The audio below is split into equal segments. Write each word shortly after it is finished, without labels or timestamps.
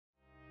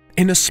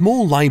In a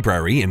small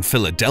library in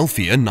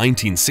Philadelphia,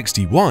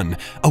 1961,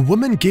 a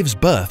woman gives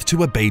birth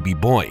to a baby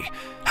boy.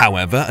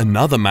 However,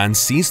 another man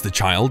sees the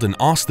child and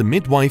asks the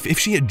midwife if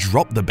she had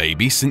dropped the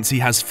baby since he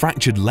has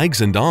fractured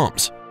legs and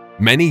arms.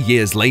 Many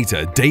years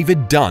later,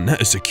 David Dunn,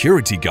 a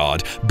security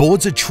guard,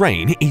 boards a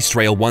train, East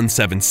Rail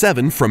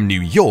 177, from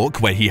New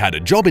York, where he had a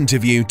job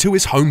interview, to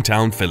his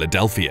hometown,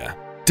 Philadelphia.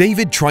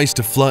 David tries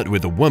to flirt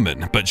with a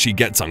woman, but she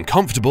gets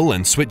uncomfortable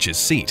and switches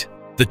seat.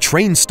 The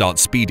train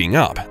starts speeding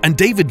up, and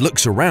David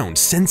looks around,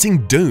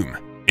 sensing doom.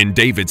 In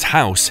David's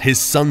house, his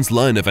sons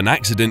learn of an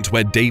accident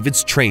where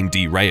David's train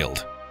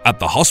derailed. At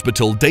the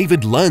hospital,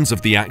 David learns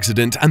of the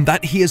accident and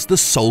that he is the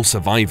sole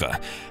survivor.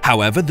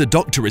 However, the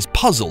doctor is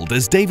puzzled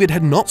as David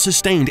had not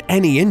sustained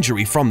any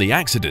injury from the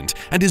accident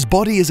and his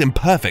body is in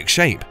perfect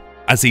shape.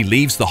 As he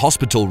leaves the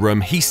hospital room,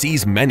 he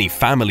sees many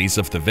families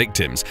of the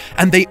victims,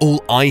 and they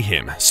all eye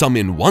him, some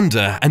in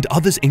wonder and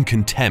others in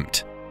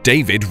contempt.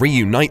 David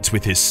reunites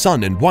with his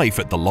son and wife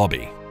at the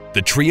lobby.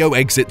 The trio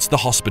exits the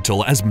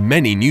hospital as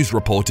many news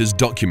reporters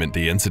document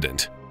the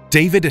incident.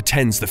 David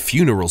attends the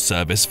funeral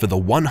service for the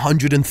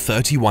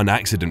 131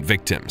 accident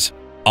victims.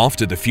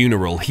 After the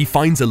funeral, he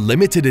finds a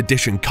limited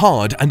edition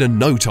card and a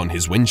note on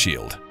his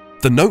windshield.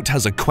 The note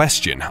has a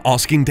question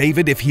asking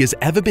David if he has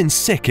ever been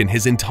sick in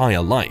his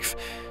entire life.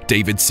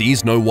 David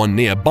sees no one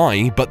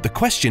nearby, but the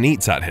question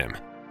eats at him.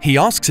 He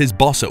asks his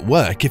boss at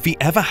work if he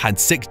ever had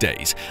sick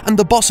days, and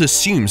the boss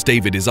assumes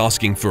David is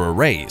asking for a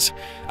raise.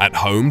 At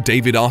home,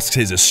 David asks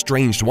his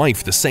estranged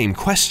wife the same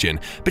question,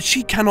 but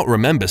she cannot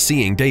remember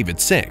seeing David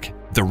sick.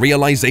 The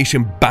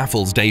realization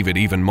baffles David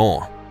even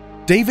more.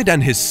 David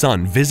and his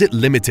son visit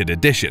Limited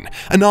Edition,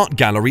 an art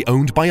gallery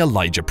owned by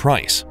Elijah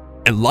Price.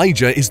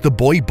 Elijah is the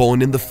boy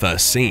born in the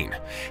first scene.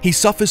 He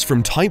suffers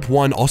from type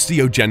 1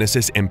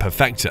 osteogenesis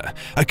imperfecta,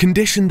 a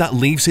condition that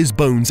leaves his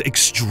bones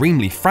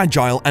extremely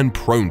fragile and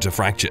prone to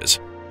fractures.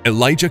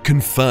 Elijah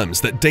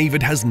confirms that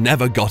David has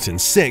never gotten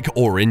sick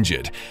or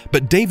injured,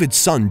 but David's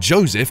son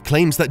Joseph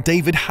claims that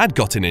David had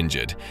gotten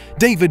injured.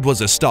 David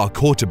was a star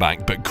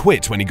quarterback but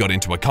quit when he got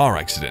into a car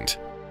accident.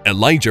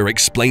 Elijah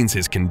explains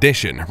his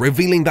condition,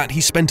 revealing that he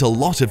spent a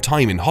lot of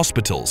time in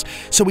hospitals,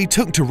 so he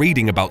took to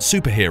reading about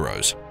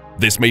superheroes.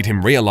 This made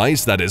him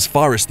realize that as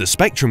far as the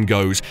spectrum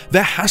goes,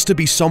 there has to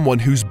be someone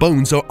whose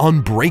bones are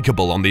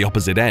unbreakable on the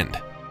opposite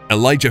end.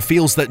 Elijah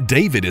feels that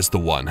David is the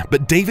one,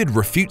 but David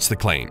refutes the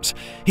claims.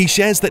 He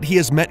shares that he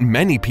has met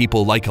many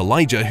people like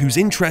Elijah whose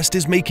interest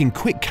is making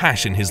quick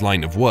cash in his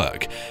line of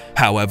work.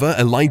 However,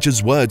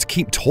 Elijah's words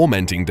keep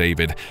tormenting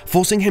David,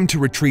 forcing him to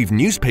retrieve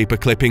newspaper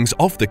clippings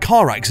of the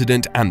car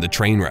accident and the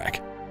train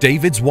wreck.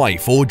 David's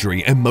wife,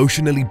 Audrey,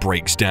 emotionally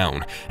breaks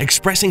down,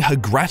 expressing her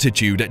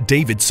gratitude at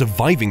David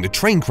surviving the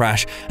train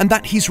crash and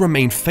that he's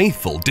remained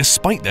faithful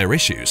despite their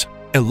issues.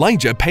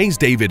 Elijah pays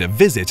David a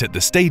visit at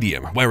the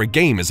stadium where a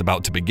game is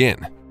about to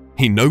begin.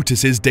 He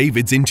notices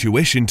David's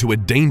intuition to a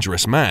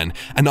dangerous man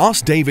and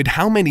asks David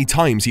how many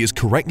times he has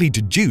correctly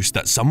deduced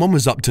that someone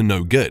was up to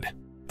no good.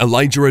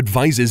 Elijah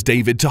advises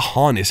David to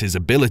harness his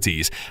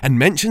abilities and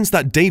mentions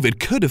that David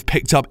could have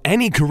picked up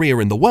any career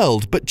in the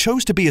world but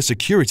chose to be a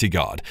security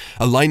guard,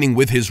 aligning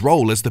with his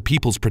role as the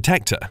people's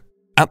protector.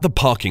 At the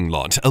parking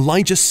lot,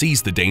 Elijah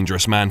sees the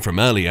dangerous man from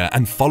earlier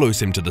and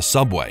follows him to the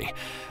subway.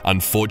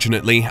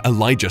 Unfortunately,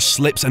 Elijah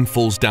slips and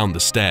falls down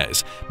the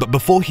stairs, but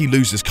before he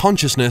loses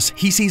consciousness,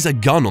 he sees a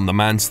gun on the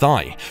man's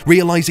thigh,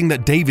 realizing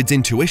that David's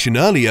intuition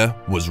earlier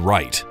was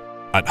right.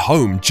 At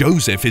home,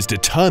 Joseph is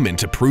determined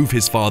to prove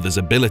his father's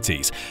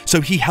abilities,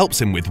 so he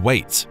helps him with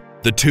weights.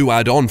 The two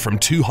add on from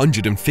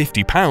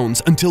 250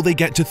 pounds until they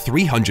get to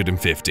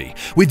 350,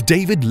 with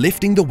David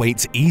lifting the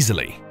weights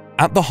easily.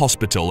 At the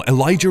hospital,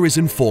 Elijah is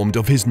informed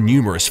of his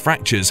numerous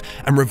fractures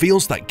and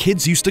reveals that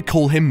kids used to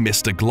call him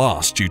Mr.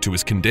 Glass due to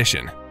his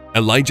condition.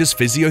 Elijah's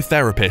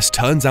physiotherapist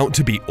turns out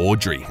to be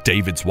Audrey,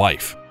 David's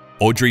wife.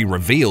 Audrey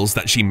reveals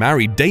that she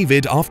married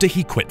David after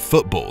he quit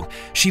football.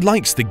 She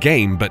likes the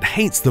game but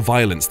hates the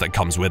violence that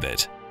comes with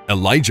it.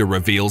 Elijah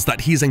reveals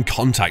that he's in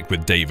contact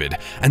with David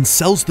and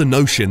sells the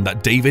notion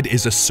that David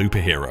is a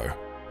superhero.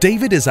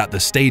 David is at the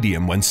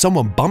stadium when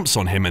someone bumps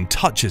on him and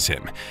touches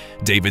him.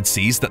 David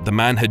sees that the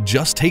man had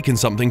just taken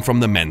something from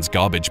the men's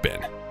garbage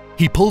bin.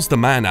 He pulls the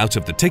man out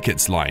of the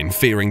tickets line,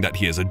 fearing that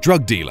he is a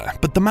drug dealer,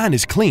 but the man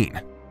is clean.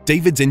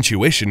 David's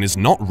intuition is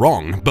not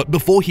wrong, but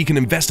before he can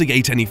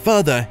investigate any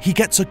further, he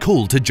gets a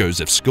call to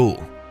Joseph's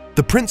school.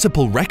 The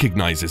principal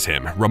recognizes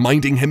him,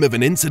 reminding him of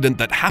an incident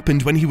that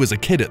happened when he was a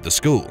kid at the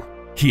school.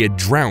 He had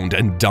drowned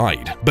and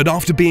died, but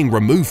after being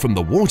removed from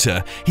the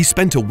water, he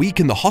spent a week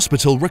in the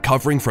hospital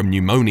recovering from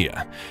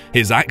pneumonia.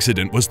 His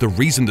accident was the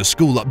reason the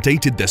school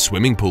updated their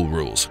swimming pool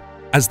rules.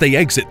 As they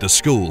exit the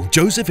school,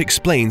 Joseph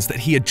explains that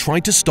he had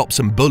tried to stop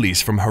some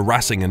bullies from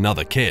harassing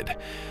another kid.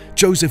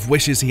 Joseph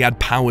wishes he had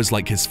powers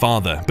like his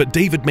father, but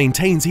David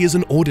maintains he is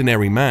an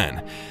ordinary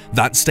man.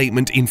 That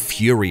statement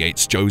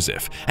infuriates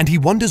Joseph, and he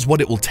wonders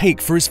what it will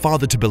take for his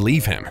father to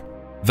believe him.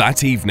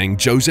 That evening,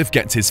 Joseph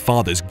gets his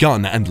father's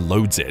gun and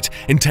loads it,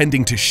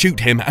 intending to shoot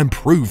him and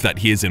prove that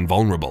he is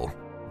invulnerable.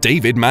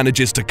 David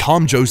manages to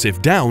calm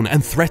Joseph down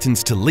and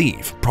threatens to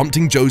leave,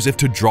 prompting Joseph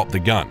to drop the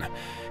gun.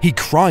 He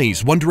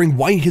cries, wondering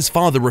why his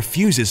father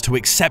refuses to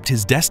accept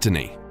his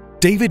destiny.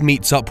 David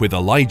meets up with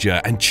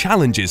Elijah and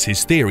challenges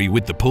his theory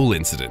with the pool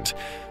incident.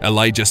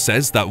 Elijah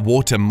says that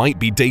water might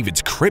be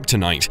David's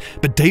kryptonite,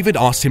 but David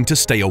asks him to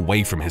stay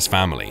away from his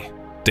family.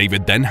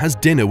 David then has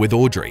dinner with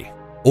Audrey.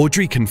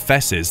 Audrey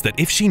confesses that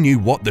if she knew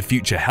what the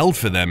future held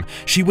for them,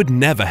 she would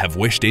never have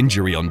wished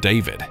injury on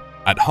David.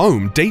 At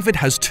home, David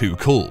has two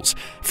calls.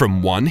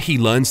 From one, he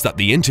learns that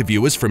the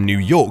interviewers from New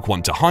York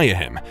want to hire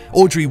him.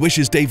 Audrey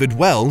wishes David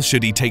well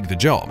should he take the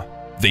job.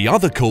 The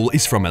other call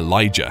is from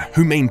Elijah,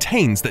 who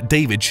maintains that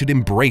David should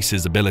embrace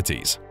his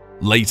abilities.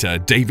 Later,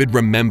 David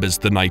remembers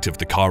the night of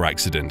the car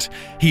accident.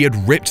 He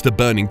had ripped the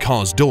burning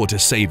car's door to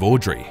save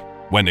Audrey.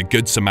 When a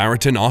good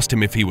Samaritan asked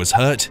him if he was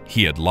hurt,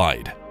 he had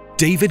lied.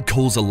 David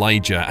calls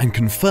Elijah and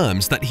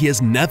confirms that he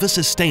has never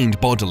sustained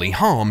bodily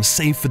harm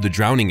save for the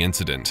drowning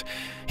incident.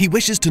 He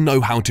wishes to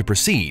know how to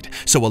proceed,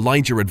 so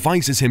Elijah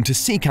advises him to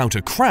seek out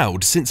a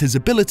crowd since his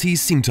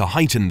abilities seem to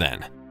heighten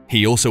then.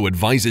 He also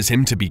advises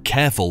him to be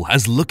careful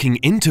as looking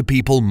into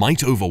people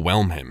might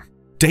overwhelm him.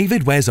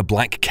 David wears a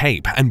black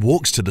cape and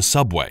walks to the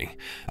subway.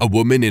 A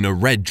woman in a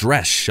red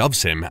dress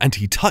shoves him and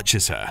he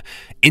touches her.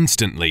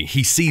 Instantly,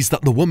 he sees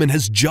that the woman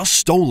has just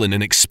stolen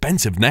an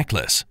expensive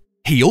necklace.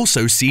 He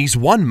also sees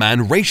one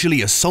man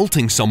racially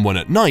assaulting someone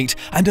at night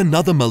and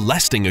another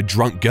molesting a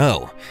drunk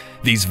girl.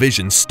 These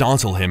visions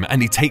startle him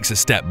and he takes a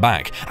step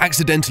back,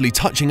 accidentally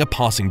touching a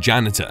passing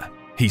janitor.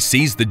 He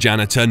sees the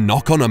janitor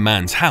knock on a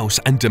man's house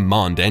and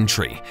demand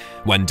entry.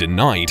 When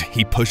denied,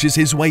 he pushes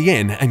his way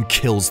in and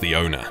kills the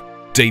owner.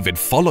 David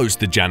follows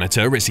the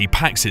janitor as he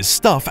packs his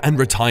stuff and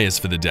retires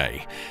for the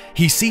day.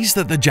 He sees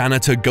that the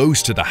janitor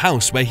goes to the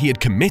house where he had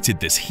committed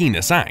this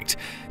heinous act.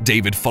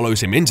 David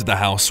follows him into the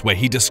house where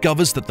he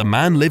discovers that the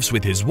man lives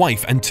with his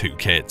wife and two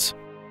kids.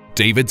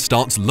 David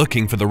starts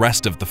looking for the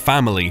rest of the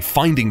family,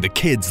 finding the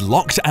kids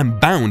locked and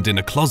bound in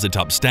a closet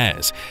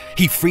upstairs.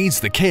 He frees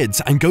the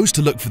kids and goes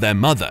to look for their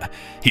mother.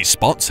 He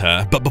spots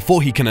her, but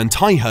before he can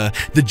untie her,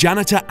 the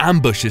janitor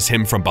ambushes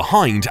him from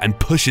behind and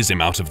pushes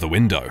him out of the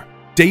window.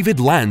 David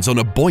lands on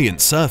a buoyant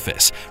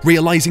surface,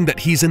 realizing that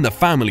he's in the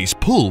family's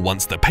pool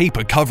once the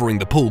paper covering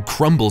the pool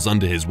crumbles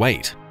under his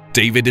weight.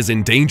 David is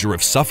in danger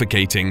of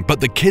suffocating, but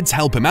the kids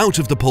help him out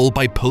of the pool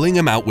by pulling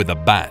him out with a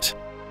bat.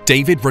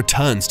 David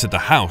returns to the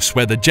house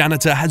where the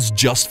janitor has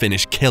just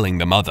finished killing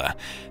the mother.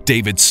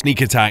 David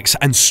sneak attacks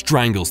and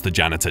strangles the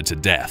janitor to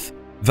death.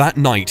 That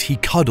night, he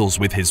cuddles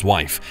with his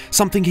wife,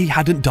 something he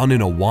hadn't done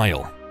in a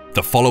while.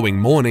 The following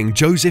morning,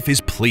 Joseph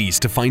is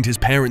pleased to find his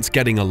parents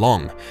getting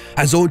along.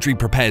 As Audrey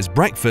prepares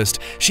breakfast,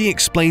 she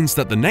explains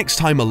that the next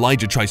time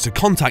Elijah tries to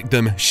contact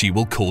them, she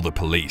will call the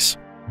police.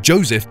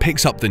 Joseph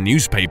picks up the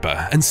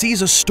newspaper and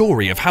sees a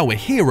story of how a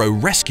hero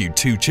rescued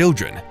two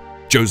children.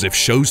 Joseph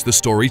shows the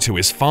story to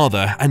his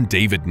father and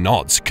David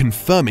nods,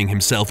 confirming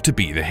himself to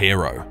be the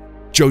hero.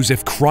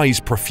 Joseph cries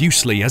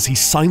profusely as he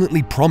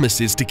silently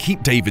promises to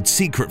keep David's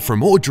secret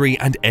from Audrey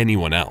and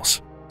anyone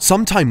else.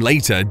 Sometime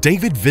later,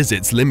 David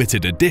visits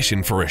Limited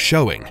Edition for a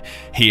showing.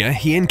 Here,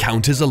 he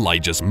encounters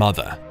Elijah's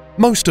mother.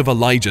 Most of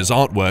Elijah's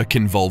artwork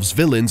involves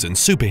villains and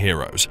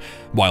superheroes.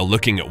 While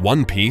looking at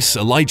one piece,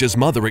 Elijah's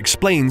mother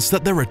explains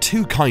that there are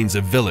two kinds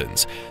of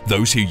villains: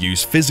 those who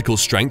use physical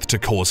strength to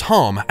cause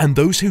harm and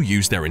those who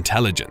use their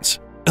intelligence.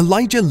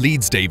 Elijah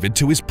leads David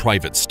to his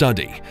private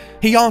study.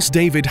 He asks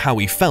David how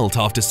he felt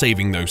after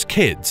saving those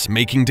kids,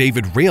 making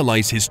David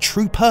realize his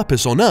true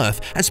purpose on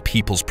Earth as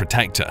people's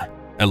protector.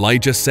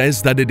 Elijah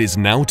says that it is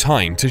now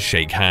time to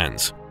shake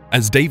hands.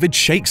 As David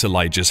shakes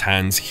Elijah's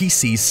hands, he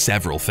sees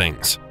several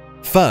things.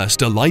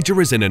 First, Elijah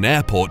is in an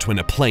airport when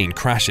a plane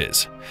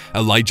crashes.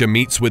 Elijah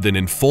meets with an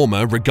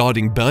informer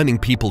regarding burning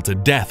people to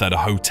death at a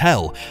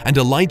hotel, and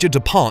Elijah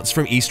departs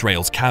from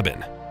Israel's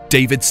cabin.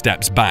 David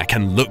steps back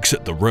and looks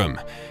at the room.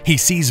 He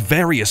sees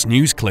various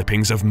news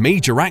clippings of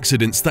major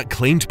accidents that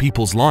claimed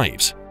people's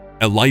lives.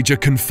 Elijah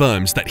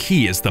confirms that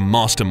he is the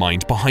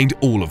mastermind behind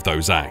all of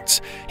those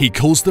acts. He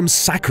calls them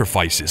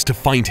sacrifices to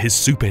find his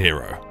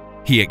superhero.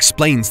 He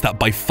explains that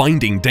by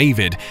finding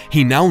David,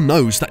 he now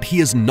knows that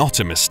he is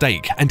not a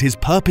mistake and his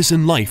purpose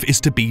in life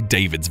is to be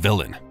David's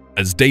villain.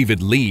 As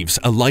David leaves,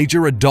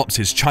 Elijah adopts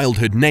his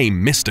childhood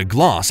name Mr.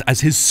 Glass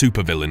as his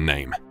supervillain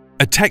name.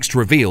 A text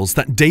reveals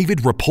that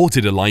David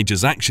reported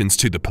Elijah's actions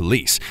to the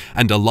police,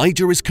 and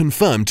Elijah is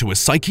confirmed to a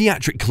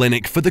psychiatric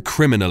clinic for the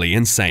criminally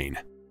insane.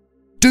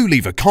 Do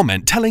leave a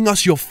comment telling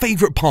us your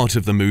favorite part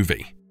of the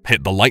movie.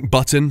 Hit the like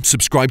button,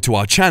 subscribe to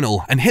our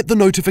channel, and hit the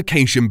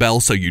notification bell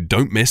so you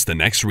don't miss the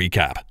next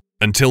recap.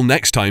 Until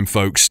next time,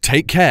 folks,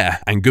 take care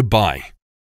and goodbye.